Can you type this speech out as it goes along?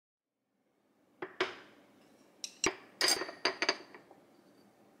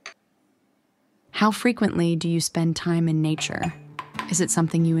How frequently do you spend time in nature? Is it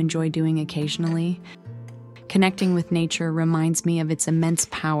something you enjoy doing occasionally? Connecting with nature reminds me of its immense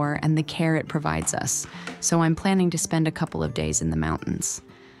power and the care it provides us, so I'm planning to spend a couple of days in the mountains.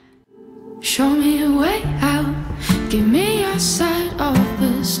 Show me a way out, give me your side of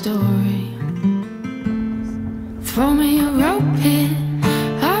the story. Throw me a rope here,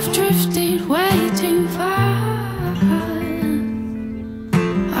 I've drifted way too far.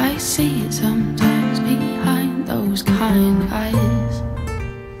 I see it sometimes behind those kind eyes.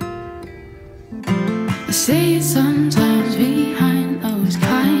 I see it sometimes behind those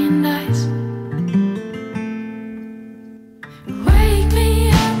kind eyes. Wake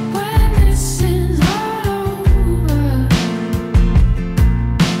me up when this is all over,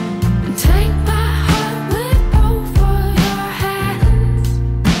 and take my heart with both of your hands.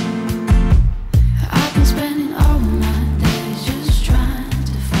 I've been spending all my days just trying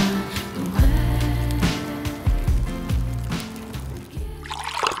to find the way.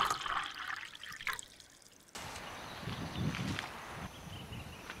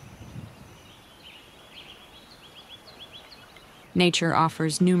 Nature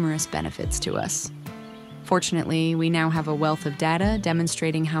offers numerous benefits to us. Fortunately, we now have a wealth of data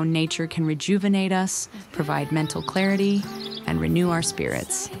demonstrating how nature can rejuvenate us, provide mental clarity, and renew our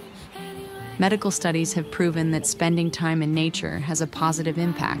spirits. Medical studies have proven that spending time in nature has a positive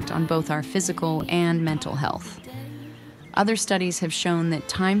impact on both our physical and mental health. Other studies have shown that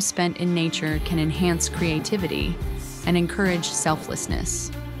time spent in nature can enhance creativity and encourage selflessness.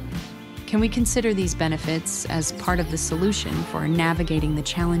 Can we consider these benefits as part of the solution for navigating the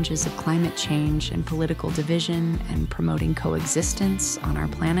challenges of climate change and political division and promoting coexistence on our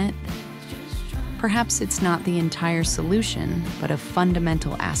planet? Perhaps it's not the entire solution, but a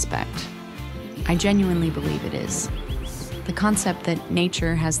fundamental aspect. I genuinely believe it is. The concept that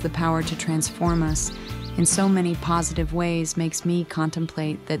nature has the power to transform us in so many positive ways makes me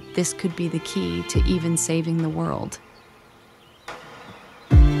contemplate that this could be the key to even saving the world.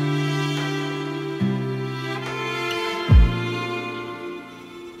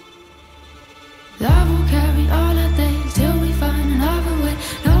 Love will carry all our days till we find another way.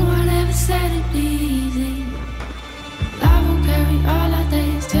 No one ever said it'd be easy. Love will carry all our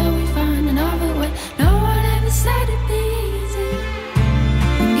days till we find another way. No one ever said it'd be easy.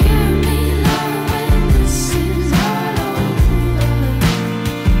 Give me love when this is all over,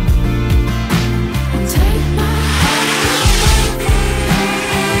 and take my heart away.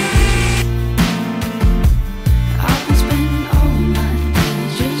 I've been spending all my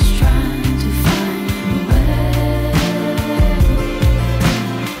days just trying to find a way.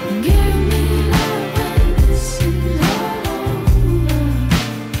 Give me love when this is all over.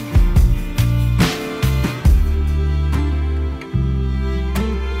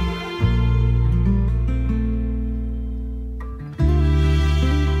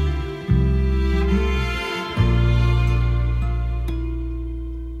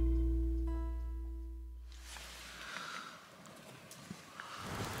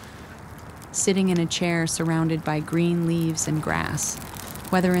 Sitting in a chair surrounded by green leaves and grass,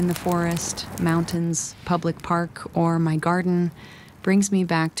 whether in the forest, mountains, public park, or my garden, brings me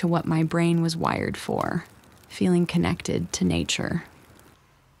back to what my brain was wired for, feeling connected to nature.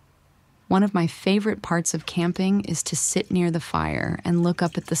 One of my favorite parts of camping is to sit near the fire and look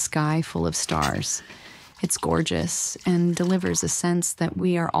up at the sky full of stars. It's gorgeous and delivers a sense that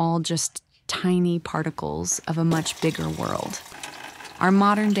we are all just tiny particles of a much bigger world. Our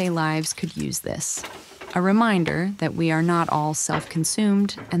modern-day lives could use this. A reminder that we are not all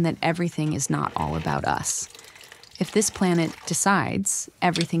self-consumed and that everything is not all about us. If this planet decides,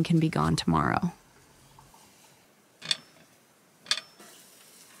 everything can be gone tomorrow.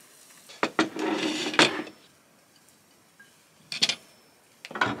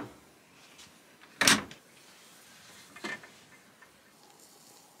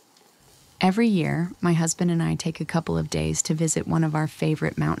 Every year, my husband and I take a couple of days to visit one of our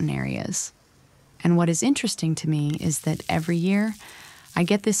favorite mountain areas. And what is interesting to me is that every year, I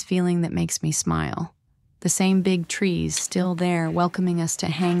get this feeling that makes me smile. The same big trees still there welcoming us to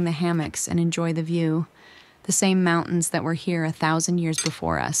hang the hammocks and enjoy the view. The same mountains that were here 1,000 years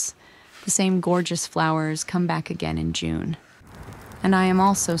before us. The same gorgeous flowers come back again in June. And I am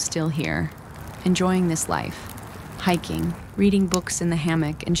also still here, enjoying this life. Hiking, reading books in the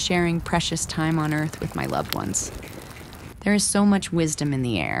hammock, and sharing precious time on earth with my loved ones. There is so much wisdom in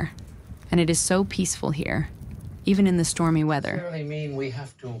the air, and it is so peaceful here, even in the stormy weather. Necessarily mean we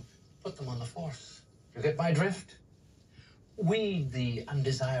have to put them on the force. You get my drift? Weed the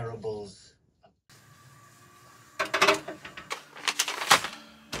undesirables.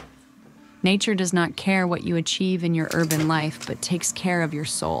 Nature does not care what you achieve in your urban life, but takes care of your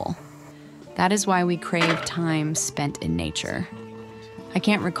soul. That is why we crave time spent in nature. I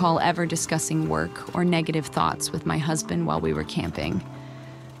can't recall ever discussing work or negative thoughts with my husband while we were camping.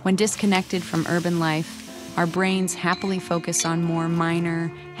 When disconnected from urban life, our brains happily focus on more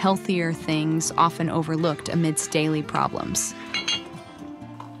minor, healthier things often overlooked amidst daily problems.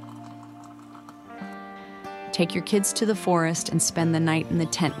 Take your kids to the forest and spend the night in the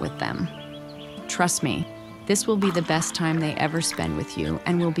tent with them. Trust me, this will be the best time they ever spend with you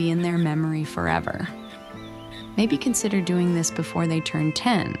and will be in their memory forever. Maybe consider doing this before they turn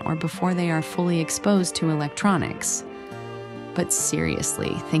 10 or before they are fully exposed to electronics. But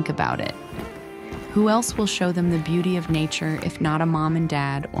seriously, think about it. Who else will show them the beauty of nature if not a mom and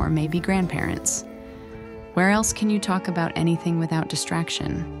dad or maybe grandparents? Where else can you talk about anything without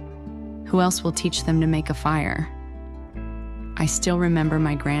distraction? Who else will teach them to make a fire? I still remember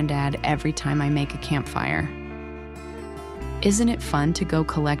my granddad every time I make a campfire. Isn't it fun to go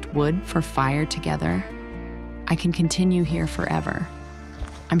collect wood for fire together? I can continue here forever.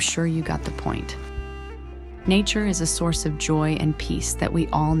 I'm sure you got the point. Nature is a source of joy and peace that we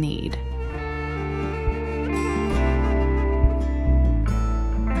all need.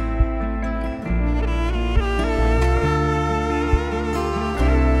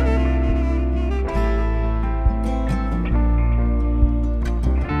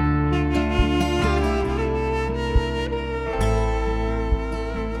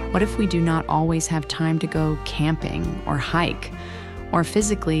 What if we do not always have time to go camping or hike? Or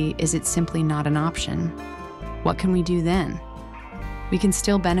physically, is it simply not an option? What can we do then? We can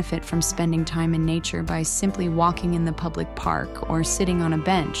still benefit from spending time in nature by simply walking in the public park or sitting on a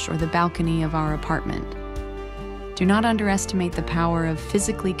bench or the balcony of our apartment. Do not underestimate the power of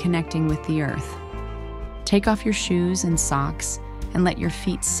physically connecting with the earth. Take off your shoes and socks and let your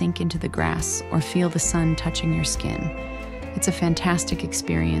feet sink into the grass or feel the sun touching your skin. It's a fantastic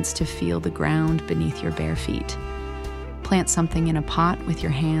experience to feel the ground beneath your bare feet. Plant something in a pot with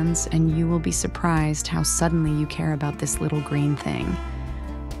your hands and you will be surprised how suddenly you care about this little green thing.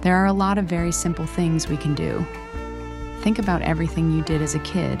 There are a lot of very simple things we can do. Think about everything you did as a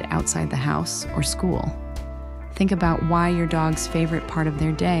kid outside the house or school. Think about why your dog's favorite part of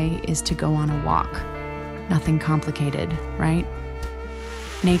their day is to go on a walk. Nothing complicated, right?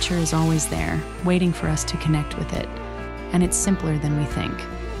 Nature is always there, waiting for us to connect with it. And it's simpler than we think.